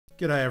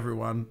G'day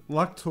everyone,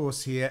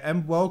 Luctorse here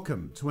and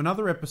welcome to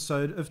another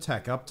episode of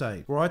TAC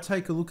Update, where I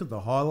take a look at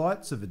the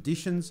highlights of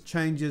additions,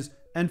 changes,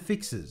 and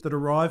fixes that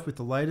arrive with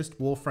the latest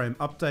Warframe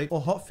update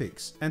or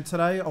hotfix. And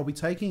today I'll be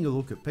taking a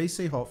look at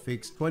PC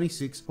Hotfix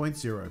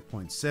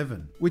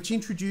 26.0.7, which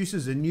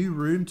introduces a new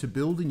room to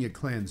build in your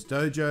clan's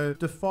dojo,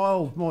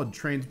 Defiled mod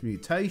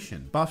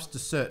transmutation, buffs to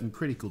certain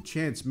critical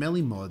chance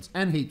melee mods,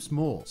 and heaps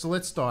more. So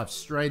let's dive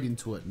straight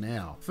into it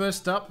now.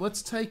 First up,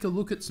 let's take a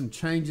look at some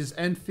changes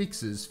and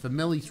fixes for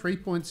Melee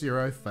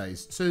 3.0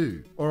 Phase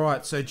 2.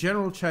 Alright, so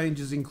general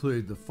changes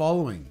include the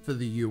following. For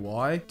the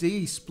UI,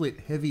 DE split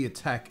heavy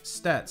attack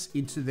stats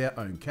into their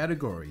own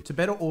category to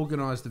better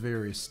organize the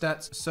various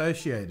stats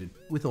associated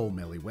with all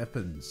melee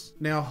weapons.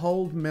 Now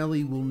hold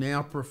melee will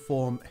now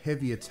perform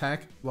heavy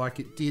attack like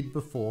it did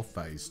before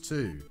Phase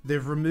 2.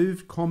 They've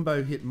removed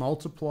combo hit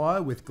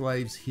multiplier with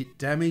glaives hit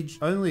damage.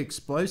 Only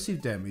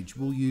explosive damage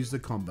will use the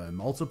combo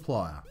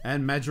multiplier.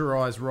 And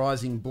Majori's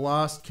Rising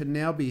Blast can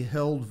now be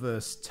held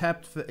versus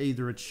tapped for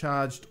either a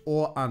charged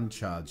or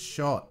uncharged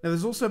shot. Now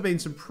there's also been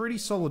some pretty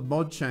solid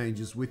mod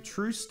changes, with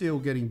True Steel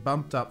getting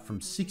bumped up from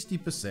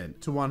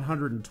 60% to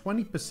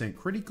 120%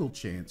 critical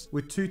chance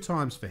with 2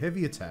 times for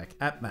heavy attack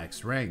at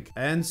max rank.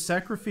 And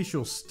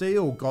Sacrificial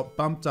Steel got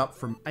bumped up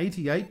from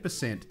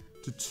 88%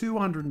 to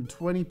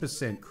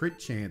 220% crit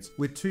chance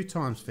with 2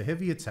 times for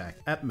heavy attack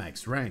at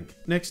max rank.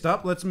 Next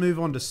up, let's move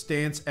on to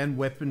stance and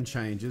weapon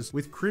changes,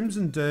 with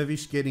Crimson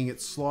Dervish getting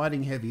its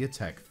sliding heavy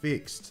attack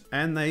fixed.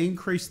 And they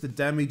increased the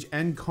damage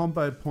and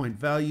combo point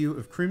value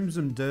of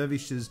Crimson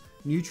Dervish's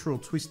neutral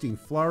twisting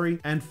flurry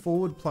and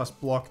forward plus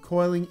block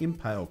coiling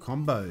impale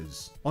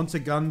combos. Onto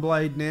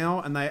Gunblade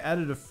now, and they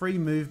added a free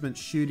movement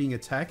shooting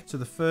attack to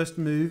the first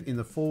move in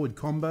the forward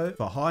combo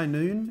for High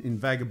Noon in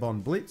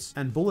Vagabond Blitz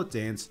and Bullet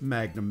Dance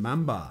Magnum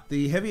Mamba.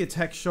 The heavy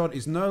attack shot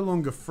is no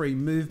longer free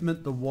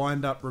movement, the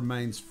wind up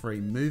remains free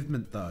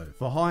movement though.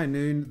 For High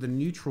Noon, the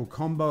neutral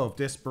combo of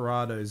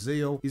Desperado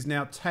Zeal is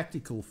now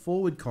tactical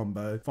forward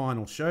combo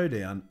Final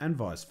Showdown and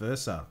vice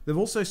versa. They've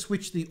also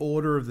switched the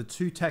order of the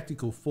 2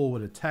 tactical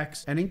forward attacks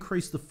and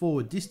increased the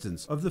forward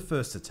distance of the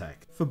first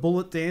attack. For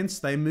Bullet Dance,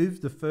 they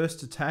moved the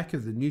first attack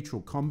of the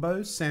neutral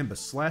combo Samba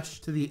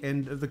Slash to the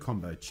end of the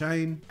combo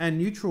chain, and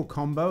neutral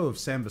combo of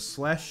Samba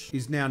Slash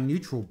is now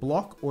neutral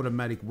block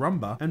automatic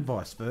rumba and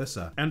vice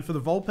versa. And for the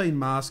Vulpine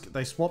Mask,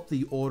 they swapped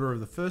the order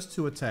of the first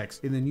 2 attacks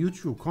in the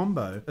neutral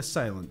combo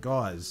Assailant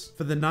Guise.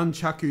 For the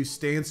Nunchaku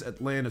stance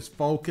Atlantis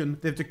Vulcan,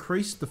 they've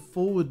decreased the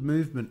forward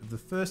movement of the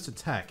first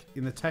attack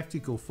in the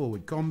tactical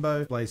forward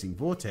combo Blazing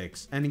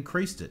Vortex and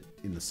increased it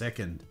in the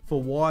second. For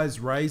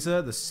Wise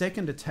Razor, the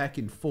second attack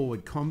in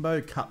forward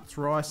combo Cut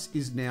Thrice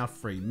is now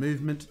free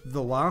movement.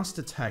 The last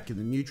attack in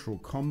the neutral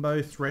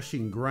combo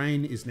Threshing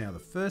Grain is now the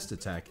first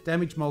attack,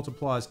 damage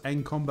multipliers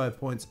and combo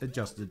points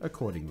adjusted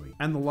accordingly.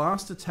 And the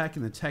last attack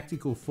in the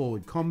tactical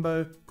forward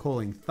combo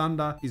Calling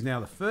Thunder is now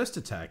the first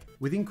attack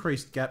with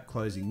increased gap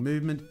closing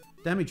movement,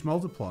 damage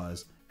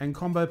multipliers, and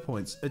combo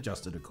points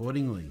adjusted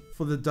accordingly.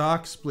 For the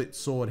Dark Split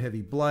Sword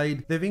Heavy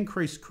Blade, they've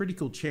increased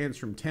critical chance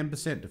from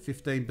 10% to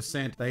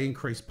 15%, they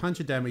increased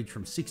puncher damage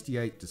from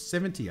 68 to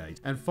 78,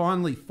 and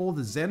finally for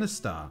the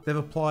Zenistar, they've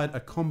applied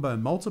a combo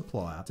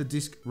multiplier to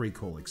Disc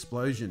Recoil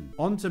Explosion.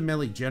 On to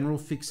melee general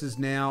fixes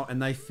now,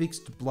 and they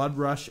fixed Blood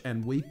Rush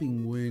and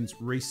Weeping Wounds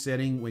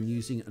resetting when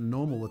using a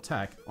normal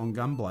attack on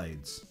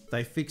Gunblades.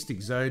 They fixed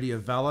Exodia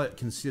Valor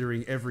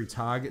considering every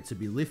target to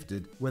be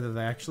lifted, whether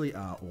they actually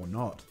are or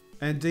not.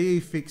 And DE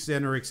fixed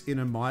Xenaric's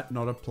Inner Might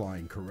not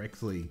applying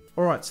correctly.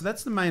 Alright, so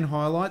that's the main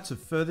highlights of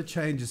further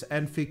changes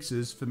and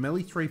fixes for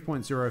Melee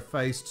 3.0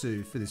 Phase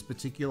 2 for this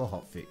particular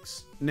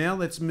hotfix. Now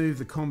let's move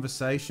the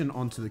conversation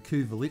onto the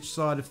Kuva Lich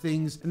side of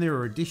things, and there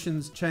are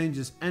additions,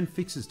 changes, and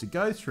fixes to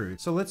go through,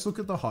 so let's look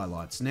at the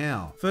highlights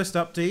now. First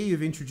up, DE,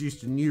 you've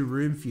introduced a new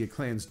room for your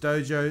clan's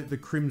dojo, the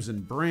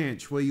Crimson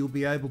Branch, where you'll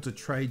be able to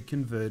trade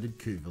converted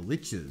Kuva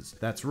Liches.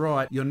 That's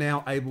right, you're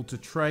now able to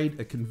trade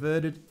a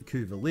converted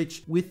Kuva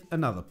Lich with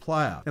another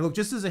player. Now look,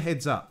 just as a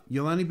heads up,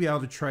 you'll only be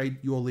able to trade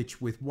your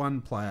Lich with one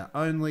player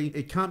only.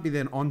 It can't be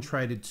then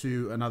on-traded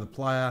to another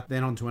player,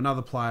 then onto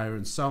another player,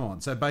 and so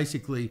on. So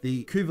basically,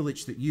 the Kuva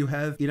Lich that you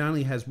have, it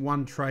only has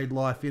 1 trade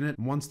life in it,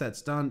 and once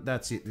that's done,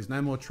 that's it. There's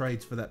no more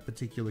trades for that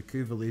particular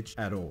Kuva Lich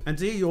at all. And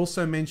DE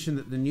also mentioned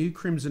that the new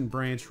Crimson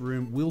Branch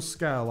room will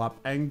scale up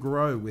and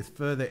grow with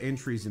further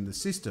entries in the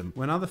system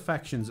when other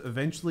factions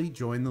eventually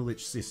join the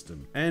Lich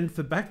system. And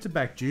for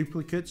back-to-back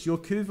duplicates, your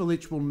Kuva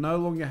Lich will no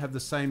longer have the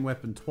same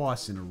weapon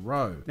twice in a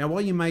row. Now,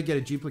 while you may get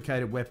a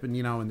duplicated weapon,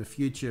 you know, in the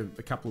future,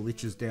 a couple of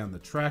Liches down the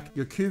track,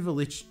 your Kuva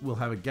Lich will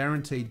have a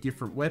guaranteed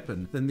different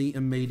weapon than the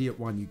immediate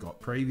one you got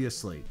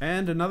previously.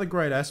 And another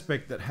great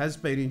aspect that has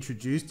been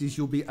introduced is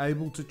you'll be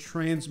able to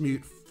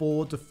transmute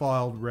 4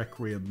 Defiled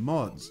Requiem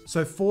mods.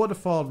 So 4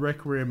 Defiled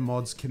Requiem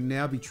mods can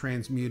now be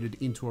transmuted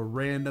into a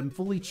random,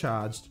 fully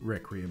charged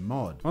Requiem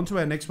mod. On to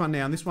our next one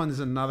now, and this one is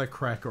another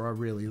cracker I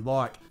really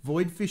like.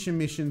 Void Fisher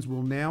missions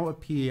will now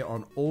appear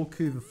on all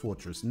Kuva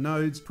Fortress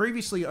nodes.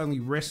 Previously, only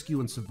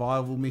rescue and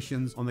survival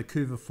missions on the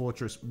Kuva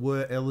Fortress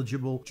were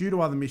eligible due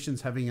to other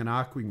missions having an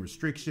Archwing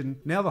restriction.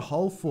 Now the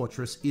whole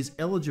fortress is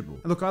eligible.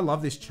 And look, I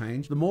love this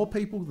change. The more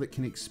people that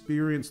can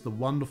experience the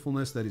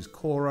wonderfulness that is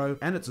Koro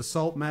and its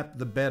assault map,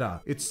 the better.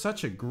 It's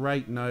such a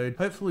great node.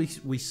 Hopefully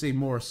we see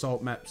more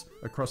assault maps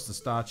across the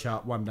star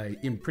chart one day,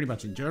 in pretty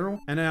much in general.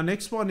 And our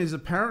next one is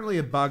apparently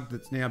a bug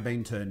that's now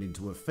been turned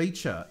into a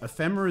feature.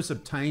 Ephemeras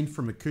obtained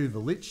from a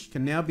Kuva Lich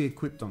can now be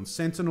equipped on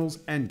Sentinels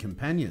and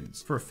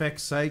Companions. For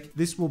effect's sake,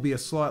 this will be a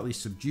slightly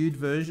subdued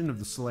version of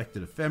the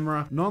selected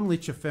ephemera.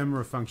 Non-Lich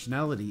ephemera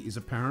functionality is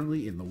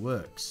apparently in the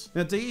works.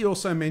 Now DE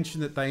also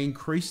mentioned that they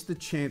increased the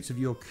chance of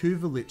your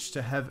Kuva Lich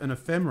to have an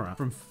ephemera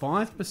from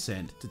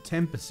 5% to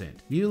 10%.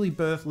 Newly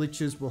birthed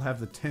Liches will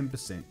have the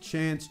 10%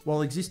 chance,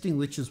 while existing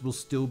Liches will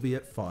still be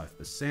at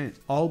 5%.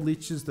 Old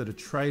Liches that are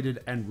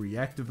traded and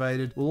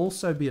reactivated will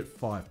also be at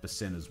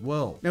 5% as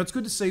well. Now it's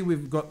good to see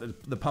we've got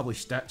the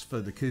published stats for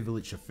the Kuva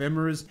Lich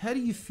ephemeras. How do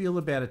you feel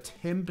about a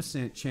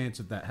 10% chance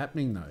of that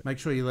happening though? Make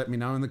sure you let me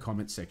know in the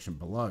comment section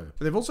below.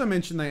 But they've also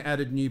mentioned they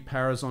added new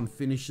Parazon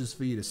finishes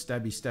for you to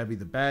stabby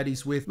the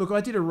baddies with. Look,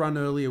 I did a run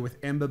earlier with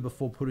Ember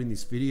before putting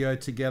this video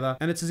together,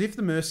 and it's as if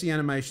the Mercy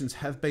animations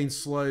have been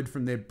slowed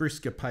from their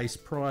brisker pace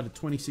prior to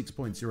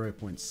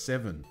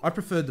 26.0.7. I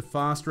preferred the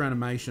faster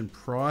animation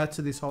prior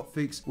to this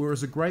hotfix,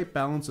 whereas a great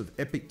balance of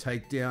epic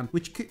takedown,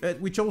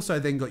 which also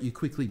then got you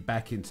quickly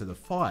back into the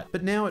fight.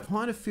 But now it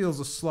kind of feels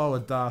a slower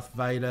Darth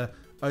Vader,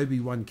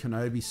 Obi-Wan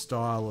Kenobi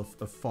style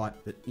of fight,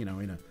 but you know,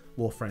 in a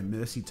Warframe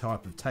Mercy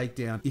type of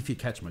takedown, if you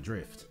catch my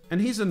drift. And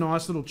here's a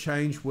nice little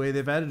change where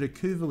they've added a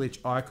Kuva Lich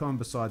icon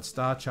beside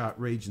star chart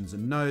regions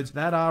and nodes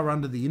that are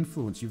under the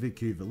influence of your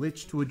Kuva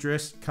Lich to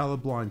address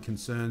colorblind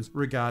concerns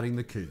regarding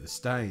the Kuva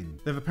stain.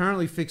 They've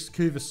apparently fixed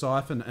Kuva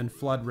Siphon and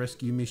Flood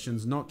rescue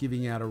missions not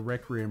giving out a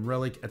Requiem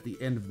relic at the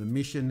end of the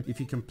mission if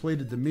you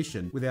completed the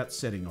mission without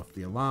setting off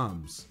the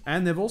alarms.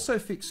 And they've also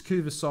fixed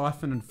Kuva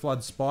Siphon and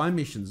Flood spy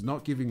missions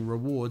not giving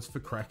rewards for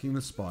cracking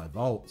the spy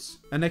vaults.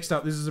 And next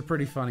up, this is a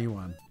pretty funny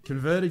one.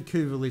 Converted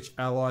Kuva Lich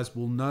allies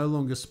will no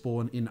longer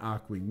spawn in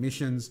Archwing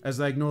missions as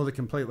they ignore the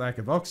complete lack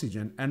of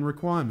oxygen and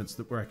requirements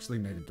that were actually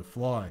needed to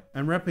fly.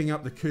 And wrapping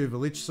up the Kuva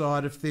Lich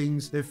side of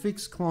things, they've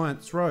fixed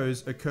client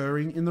throws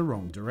occurring in the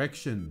wrong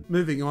direction.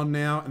 Moving on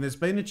now, and there's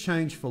been a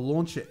change for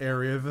launcher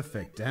area of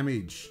effect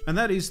damage. And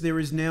that is, there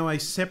is now a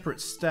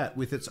separate stat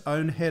with its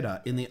own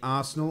header in the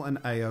arsenal,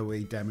 and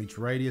AoE damage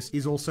radius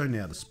is also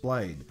now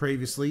displayed.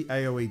 Previously,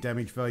 AoE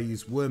damage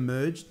values were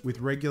merged with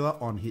regular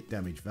on-hit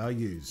damage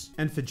values.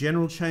 And for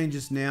general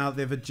changes now,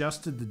 they've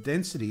adjusted the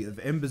density of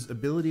Ember's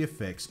ability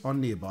effects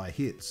on nearby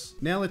hits.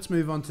 Now let's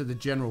move on to the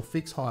general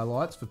fix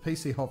highlights for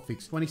PC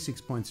Hotfix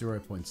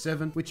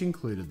 26.0.7, which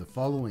included the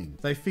following.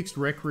 They fixed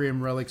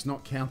Requiem relics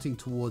not counting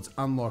towards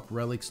unlock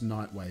relics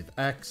Nightwave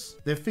Axe.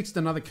 They've fixed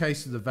another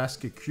case of the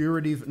Vasca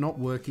curative not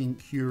working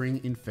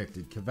curing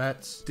infected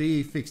Kavats.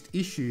 DE fixed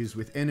issues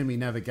with enemy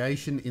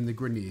navigation in the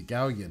Grenadier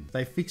Galleon.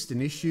 They fixed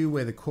an issue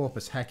where the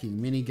Corpus hacking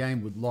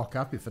minigame would lock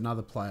up if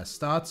another player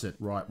starts it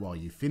right while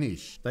you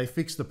finish. They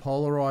fixed the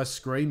polarized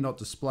screen not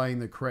displaying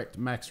the correct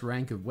max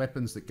rank of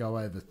weapons that go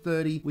over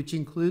 30, which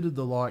included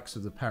the likes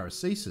of the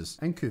Paracesis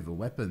and Kuva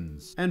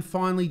weapons. And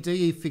finally,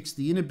 DE fixed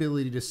the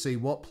inability to see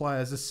what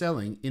players are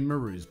selling in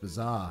Maru's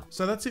Bazaar.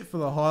 So that's it for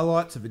the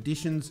highlights of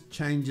additions,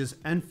 changes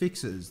and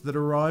fixes that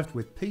arrived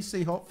with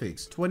PC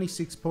Hotfix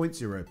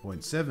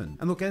 26.0.7.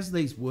 And look, as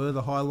these were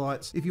the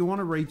highlights, if you want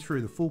to read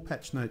through the full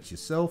patch notes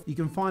yourself, you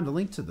can find a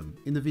link to them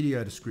in the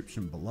video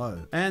description below.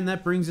 And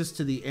that brings us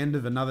to the end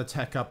of another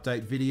TAC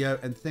update video,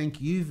 and thank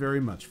you very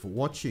much for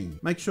watching.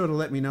 Make sure to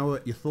let me know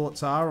what your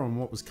thoughts are on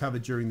what was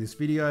covered during this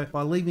video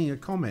by leaving a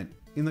comment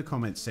in the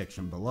comments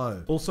section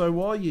below. Also,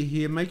 while you're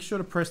here, make sure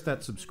to press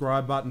that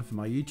subscribe button for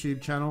my YouTube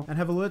channel and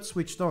have alerts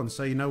switched on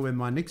so you know when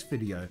my next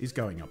video is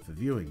going up for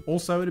viewing.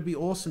 Also, it'd be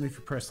awesome if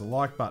you press the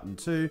like button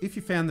too if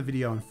you found the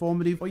video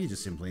informative or you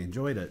just simply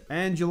enjoyed it.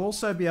 And you'll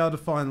also be able to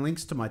find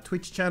links to my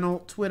Twitch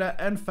channel, Twitter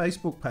and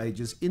Facebook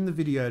pages in the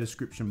video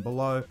description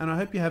below, and I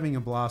hope you're having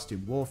a blast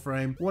in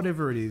Warframe,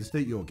 whatever it is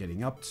that you're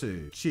getting up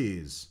to.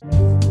 Cheers.